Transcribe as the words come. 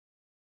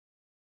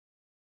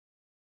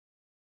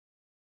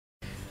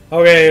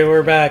Okay,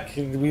 we're back.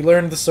 We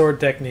learned the sword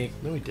technique.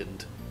 No, we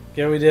didn't.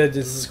 Yeah, we did.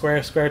 This is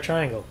square, square,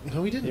 triangle.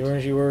 No, we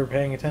didn't. You were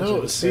paying attention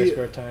No, to see,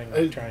 square,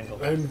 square, triangle.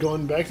 I'm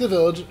going back to the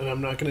village, and I'm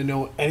not going to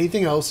know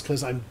anything else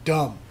because I'm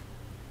dumb.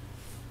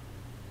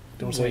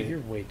 Don't say You're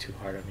way too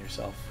hard on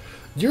yourself.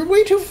 You're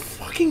way too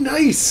fucking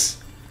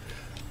nice.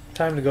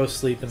 Time to go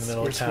sleep in the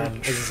middle of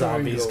town as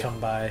zombies come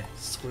by.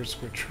 Square,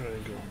 square,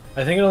 triangle.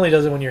 I think it only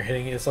does it when you're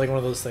hitting. It's like one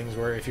of those things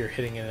where if you're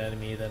hitting an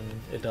enemy, then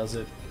it does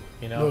it.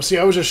 You know. No, see,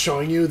 I was just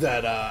showing you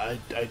that I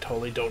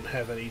totally don't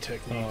have any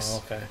techniques.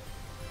 Oh, okay.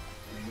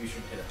 We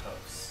should hit a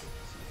house.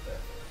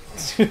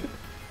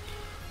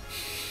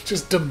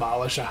 Just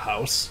demolish a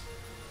house.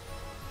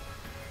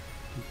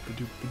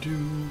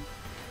 Boop-a-doop-a-doo.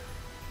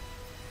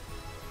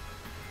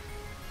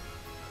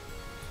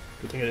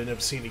 Good thing I didn't have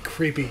to see any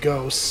creepy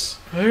ghosts.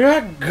 I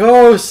got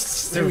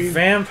ghosts. They're I mean,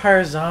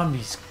 vampire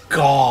zombies.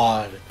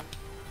 God.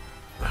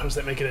 how does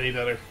that make it any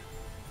better?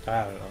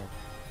 I don't know.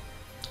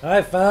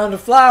 I found a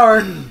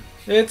flower.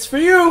 It's for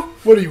you.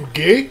 What are you,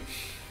 gay?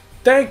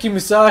 Thank you,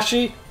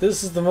 Musashi.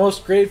 This is the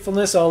most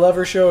gratefulness I'll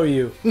ever show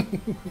you.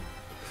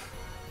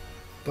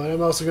 But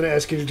I'm also going to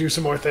ask you to do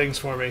some more things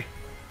for me.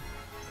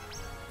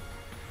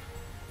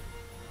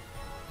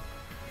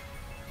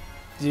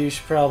 You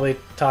should probably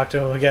talk to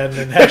him again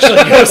and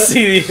actually go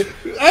see the...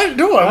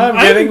 I'm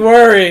getting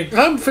worried.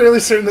 I'm fairly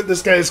certain that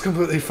this guy is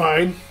completely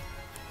fine.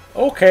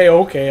 Okay,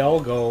 I'll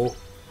go.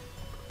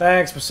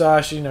 Thanks,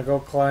 Musashi. Now go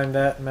climb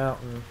that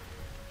mountain.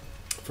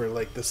 For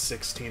like the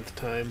 16th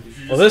time.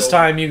 Well, this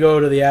time you go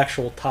to the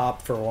actual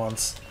top for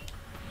once.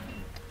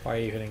 Why are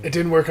you hitting? It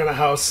didn't work on a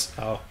house.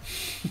 Oh.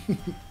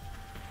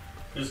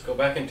 Just go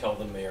back and tell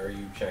the mayor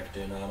you checked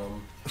in on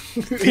him.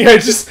 Yeah,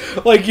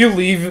 just like you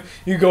leave,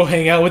 you go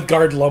hang out with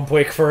Guard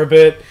Lumpwick for a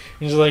bit.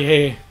 And just like,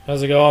 hey,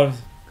 how's it going?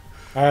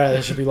 Alright,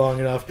 that should be long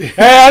enough.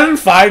 Hey, I didn't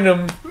find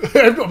him.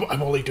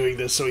 I'm only doing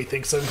this so he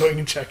thinks I'm going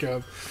to check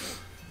him.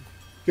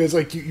 Because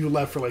like you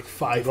left for like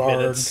 5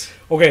 minutes.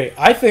 Okay,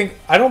 I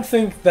don't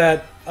think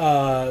that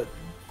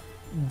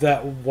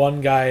that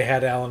one guy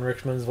had Alan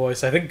Rickman's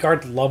voice. I think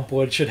Garth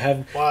Lumpwood should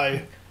have.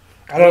 Why?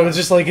 I don't know. It's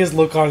just like his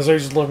look on his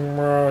face. Just looking.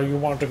 You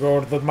want to go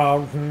to the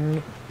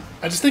mountain?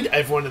 I just think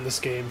everyone in this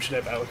game should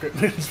have Alan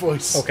Rickman's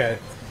voice. Okay.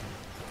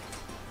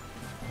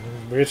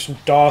 Which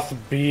doth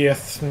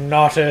beeth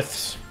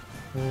noteth.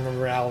 Alan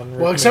Rickman.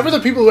 Well, except for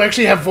the people who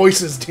actually have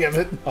voices. Damn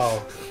it!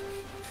 Oh.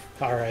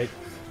 All right.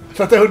 I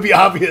thought that would be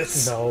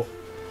obvious. No.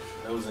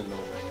 That was in no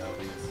way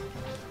obvious.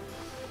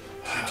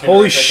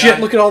 Holy shit!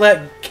 Look at all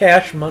that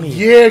cash money.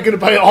 Yeah, gonna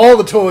buy all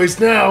the toys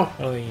now.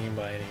 I don't think you can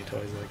buy any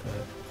toys like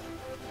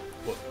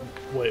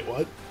that. Wait,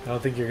 what? I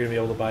don't think you're going to be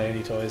able to buy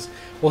any toys.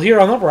 Well, here,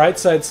 on the right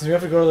side, since we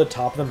have to go to the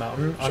top of the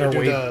mountain, on our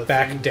way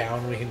back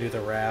down, we can do the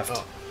raft.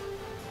 Oh.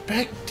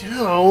 Back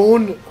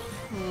down?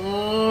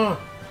 I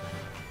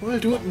want to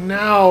do it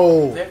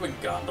now. They have a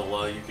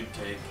gondola you could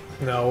take.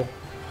 No.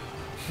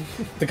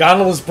 The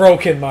gondola's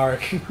broken,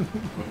 Mark.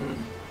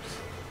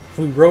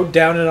 We rode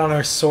down it on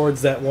our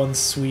swords that one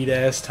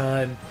sweet-ass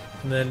time,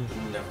 and then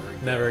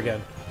never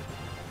again.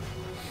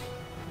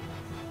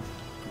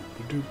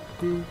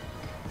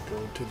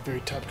 Going to the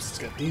very top because it's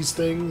got these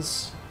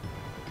things.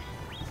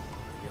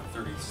 You got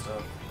 30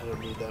 stuff. I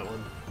don't need that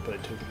one, but I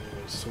took it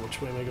anyways. So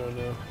which way am I going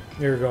now?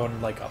 You're going,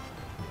 like, up.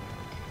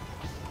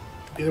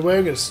 Either way,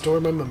 I'm going to store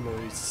my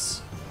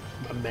memories.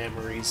 My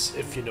memories,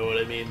 if you know what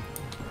I mean.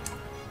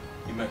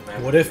 You meant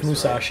memories, What if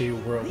Musashi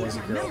was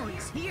a girl?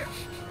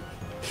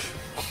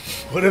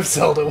 What if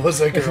Zelda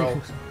was a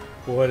girl?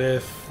 What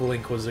if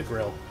Link was a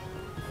grill?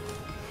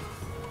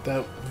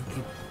 That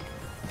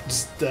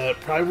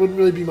probably wouldn't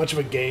really be much of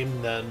a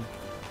game then,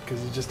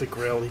 because he's just a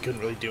grill. He couldn't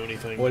really do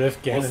anything. What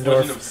if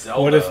Ganondorf?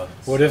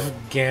 What if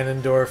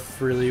Ganondorf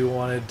really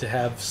wanted to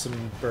have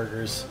some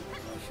burgers?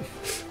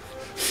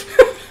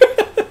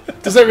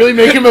 Does that really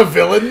make him a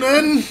villain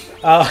then?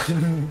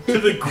 To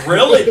the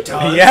grill it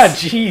does. Yeah,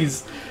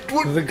 jeez.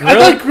 The grill,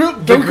 I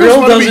thought the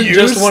grill doesn't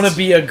just want to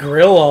be a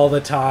grill all the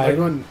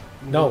time.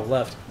 No,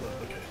 left.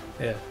 Okay.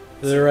 Yeah,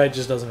 the right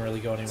just doesn't really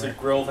go anywhere. It's a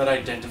grill that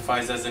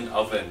identifies as an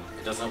oven.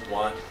 It doesn't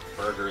want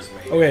burgers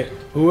made. Okay,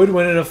 who would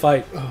win in a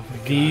fight? Oh my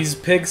God. These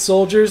pig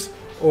soldiers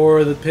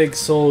or the pig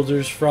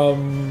soldiers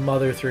from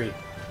Mother 3?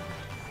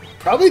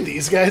 Probably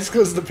these guys,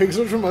 because the pig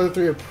soldiers from Mother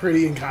 3 are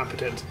pretty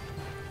incompetent.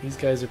 These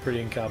guys are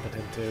pretty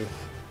incompetent too.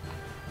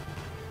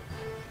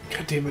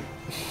 God damn it.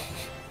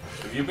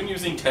 Have you been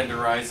using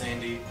tenderize,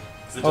 Andy?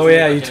 Oh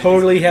yeah, you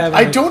totally have.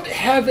 I don't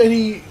have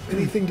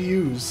anything to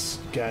use,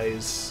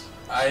 guys.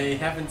 I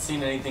haven't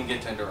seen anything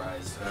get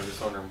tenderized. I was just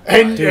wondering why.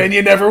 And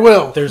you never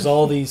will. There's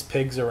all these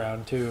pigs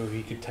around too.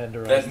 He could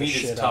tenderize that the meat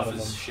shit is out tough of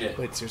them. as shit.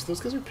 Wait, seriously,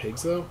 those guys are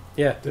pigs though?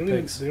 Yeah, They they're don't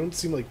pigs. they don't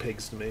seem like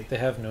pigs to me. They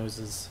have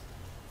noses,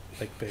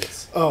 like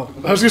pigs. Oh,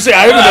 I was gonna say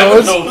I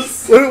have a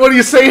nose. What are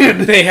you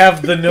saying? They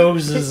have the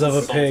noses of a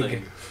Insulting.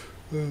 pig,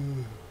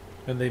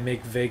 and they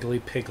make vaguely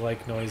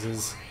pig-like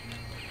noises.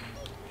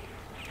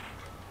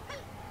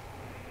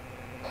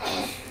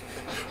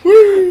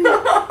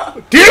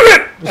 Damn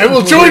it! I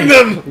will join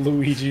them!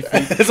 Luigi.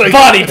 It's like,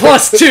 Body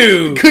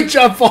 +2! Good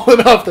job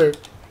falling off there.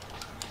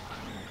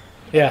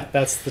 Yeah,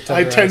 that's the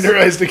I tenderize.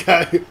 tenderized a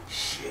guy.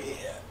 Shit.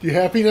 You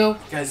happy now?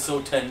 Guy's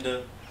so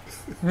tender.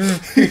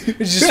 It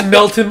just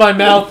melt in my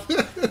mouth.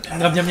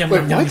 Yum, yum, yum, Wait,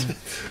 yum, yum. what?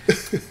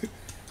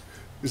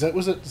 Is that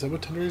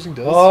what tenderizing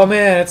does? Oh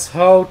man, it's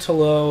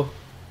Hotelo.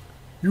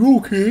 You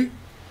okay?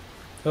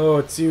 Oh,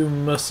 it's you,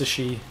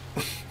 Musashi.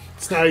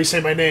 It's not how you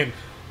say my name.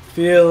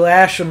 Feel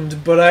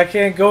ashamed, but I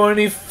can't go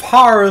any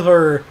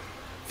farther.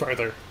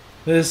 Farther.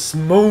 This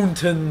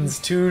mountain's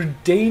too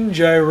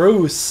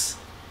dangerous.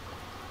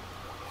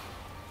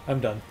 I'm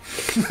done.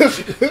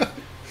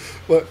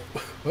 What?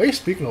 Why are you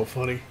speaking all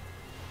funny?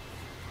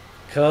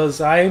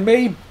 'Cause I'm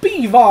a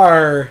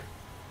beaver.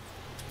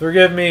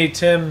 Forgive me,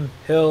 Tim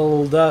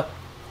Hilda.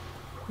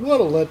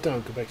 What a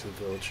letdown. Go back to the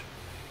village.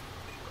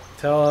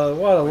 Tell her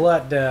what a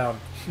letdown.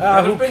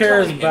 Have Who you been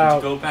cares telling him about?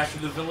 to go back to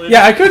the village?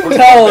 Yeah, I couldn't Or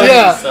tell. go back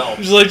Yeah. yourself?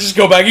 Just like, just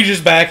go back. You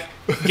just back.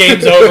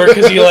 Game's over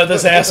because you let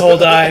this asshole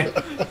die.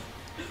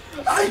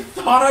 I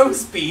thought I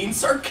was being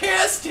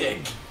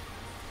sarcastic.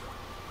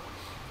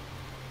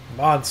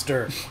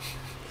 Monster.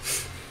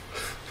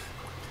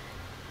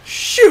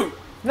 Shoot!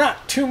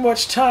 Not too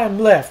much time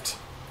left.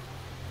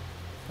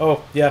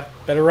 Oh, yeah.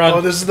 Better run.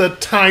 Oh, this is the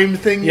time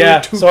thing.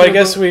 Yeah, so I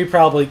guess we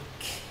probably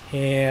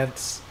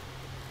can't...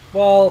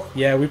 Well,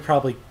 yeah, we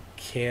probably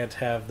can't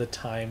have the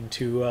time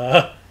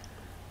to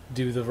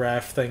do the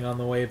raft thing on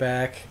the way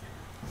back.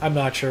 I'm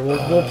not sure.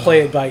 We'll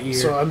play it by ear.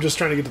 So I'm just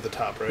trying to get to the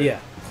top, right? Yeah,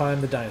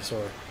 climb the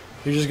dinosaur.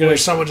 You're just gonna... Where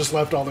someone just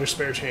left all their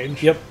spare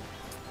change. Yep.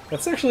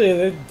 That's actually...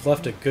 They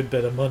left a good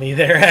bit of money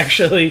there,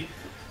 actually.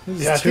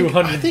 Yeah, I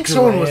 200 think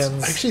someone was.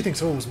 grands. I actually think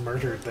someone was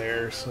murdered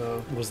there.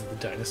 So Was it the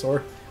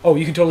dinosaur? Oh,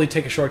 you can totally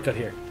take a shortcut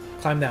here.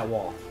 Climb that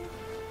wall.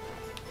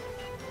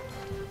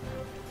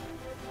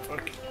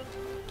 fuck.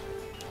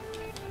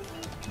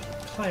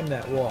 Climb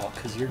that wall,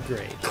 because you're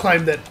great.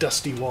 Climb that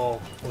dusty wall.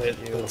 Wait,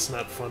 You. that's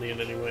not funny in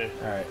any way.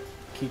 Alright,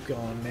 keep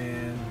going,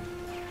 man.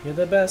 You're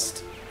the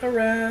best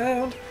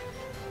around.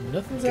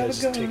 Nothing's You ever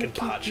guys gonna taking keep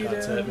pot you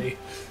shots down. at me.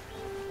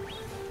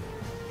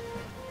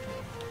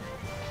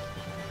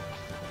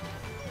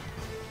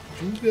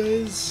 You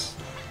guys.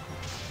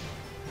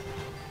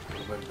 It would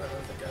have been better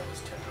if the guy was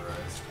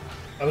tenderized.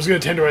 I was gonna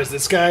tenderize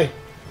this guy,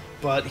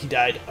 but he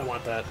died. I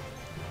want that.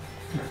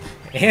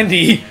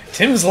 Andy,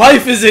 Tim's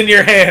life is in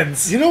your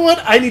hands. You know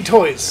what? I need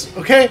toys.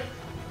 Okay.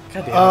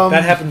 God damn it.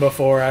 That happened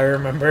before, I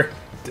remember.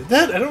 Did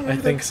that? I don't remember. I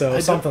think that. so, I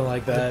something don't-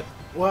 like that.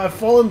 Well, I've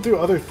fallen through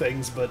other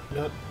things, but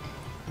not.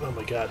 Oh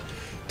my god,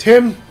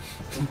 Tim.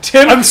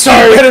 Tim, I'm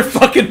sorry. You better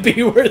fucking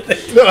be worth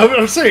it. No,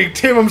 I'm saying,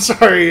 Tim. I'm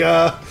sorry.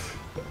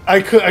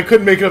 I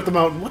couldn't make it up the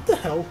mountain. What the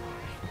hell?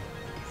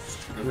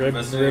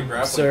 Ribs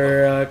Ribs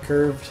are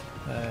curved.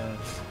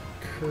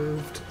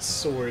 Curved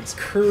swords.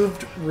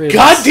 Curved ribs.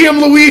 Goddamn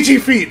Luigi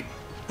feet!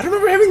 I don't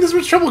remember having this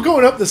much trouble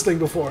going up this thing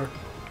before.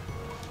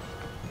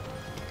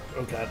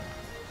 Oh god.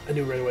 I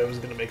knew right away I was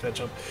going to make that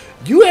jump.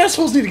 You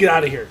assholes need to get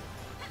out of here.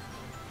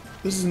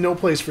 This is no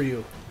place for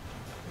you.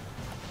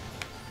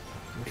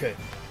 Okay.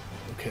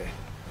 Okay.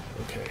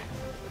 Okay.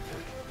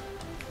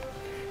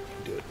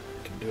 Can do it.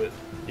 Can do it.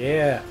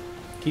 Yeah.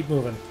 Keep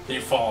moving.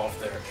 You fall off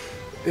there.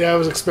 Yeah, I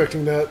was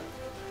expecting that.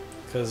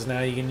 Because now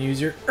you can use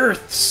your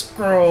Earth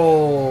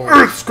Scroll.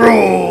 Earth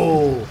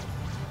Scroll!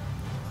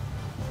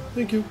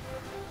 Thank you.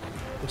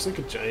 Looks like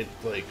a giant,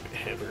 like,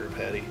 hamburger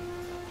patty.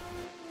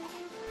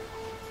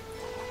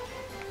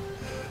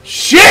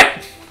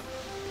 Shit!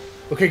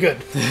 Okay, good.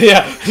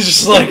 Yeah, it's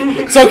just like,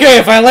 it's okay,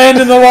 if I land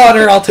in the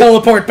water, I'll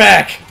teleport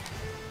back.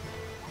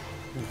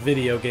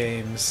 Video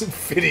games.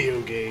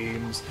 Video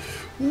games.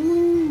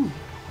 Woo!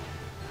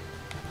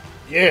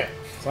 Yeah.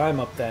 Climb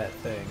up that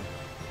thing.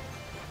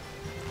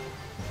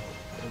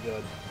 Oh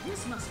god.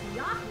 This must be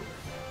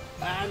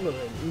awkward.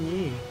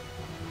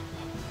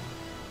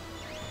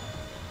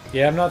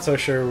 Yeah, I'm not so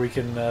sure we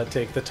can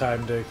take the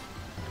time to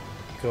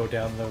go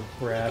down the We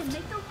can raft.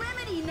 make the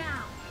remedy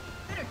now.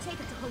 Better take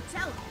it to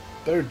hotel.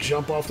 Better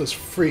jump off this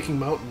freaking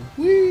mountain.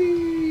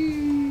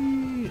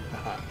 Whee!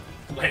 Haha.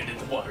 Land in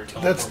the water.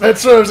 That's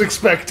what I was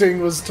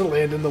expecting, was to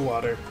land in the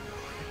water.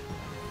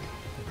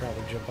 I'll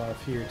probably jump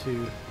off here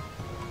too.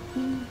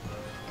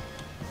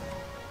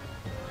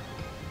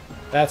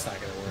 That's not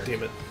gonna work.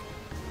 Damn it.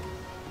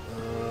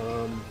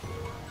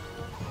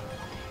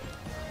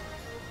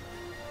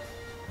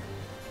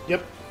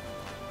 Yep.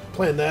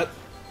 Plan that.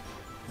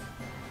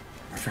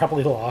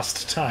 Probably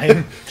lost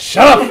time.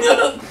 Shut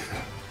up!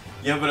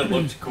 Yeah, but it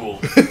looked cool.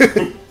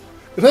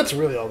 That's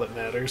really all that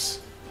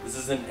matters. This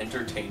is an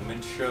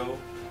entertainment show.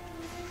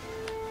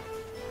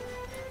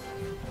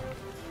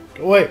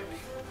 Go away.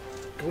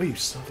 Go away, you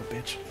son of a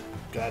bitch.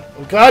 God.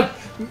 Oh god!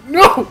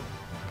 No!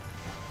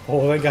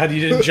 Oh, thank God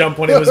you didn't jump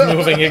when it was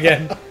moving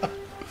again. I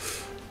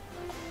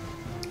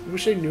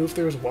wish I knew if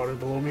there was water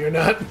below me or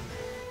not.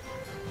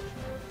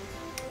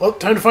 Well,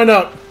 time to find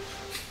out.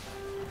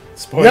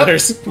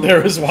 Spoilers,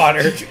 there was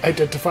water.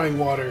 Identifying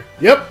water.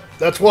 Yep,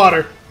 that's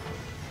water.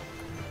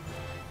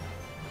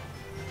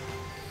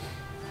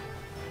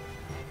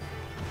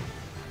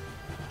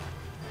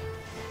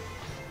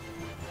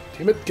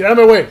 Damn it, get out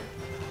of my way.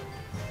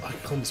 I can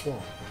climb this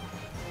wall.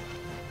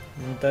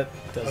 That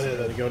doesn't yeah,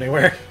 really go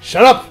anywhere.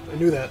 Shut up! I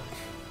knew that.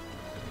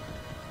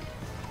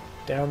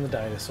 Down the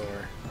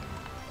dinosaur.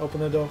 Open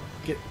the door.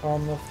 Get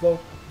on the floor.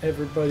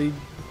 Everybody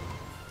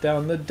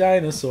down the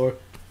dinosaur.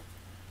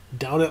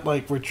 Down it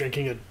like we're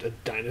drinking a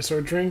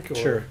dinosaur drink? Or...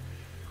 Sure.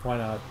 Why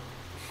not?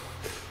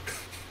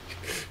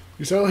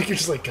 You sound like you're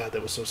just like, God,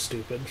 that was so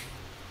stupid.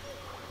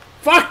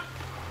 Fuck!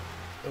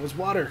 That was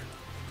water.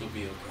 You'll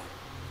be okay.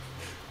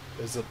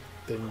 There's a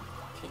thing.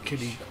 Can Can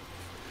you you... shut-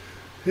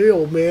 Hey,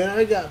 old man,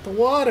 I got the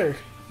water.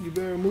 You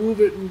better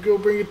move it and go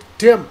bring it to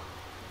Tim.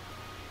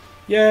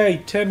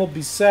 Yay, Tim will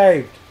be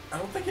saved. I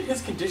don't think in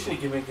his condition he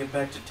can make it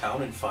back to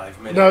town in 5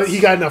 minutes. No,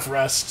 he got enough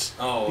rest.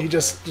 Oh, He okay.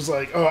 just was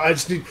like, oh, I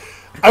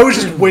was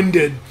just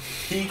winded.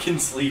 He can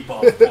sleep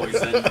off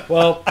poison.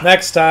 Well,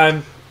 next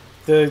time,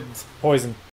 the poison.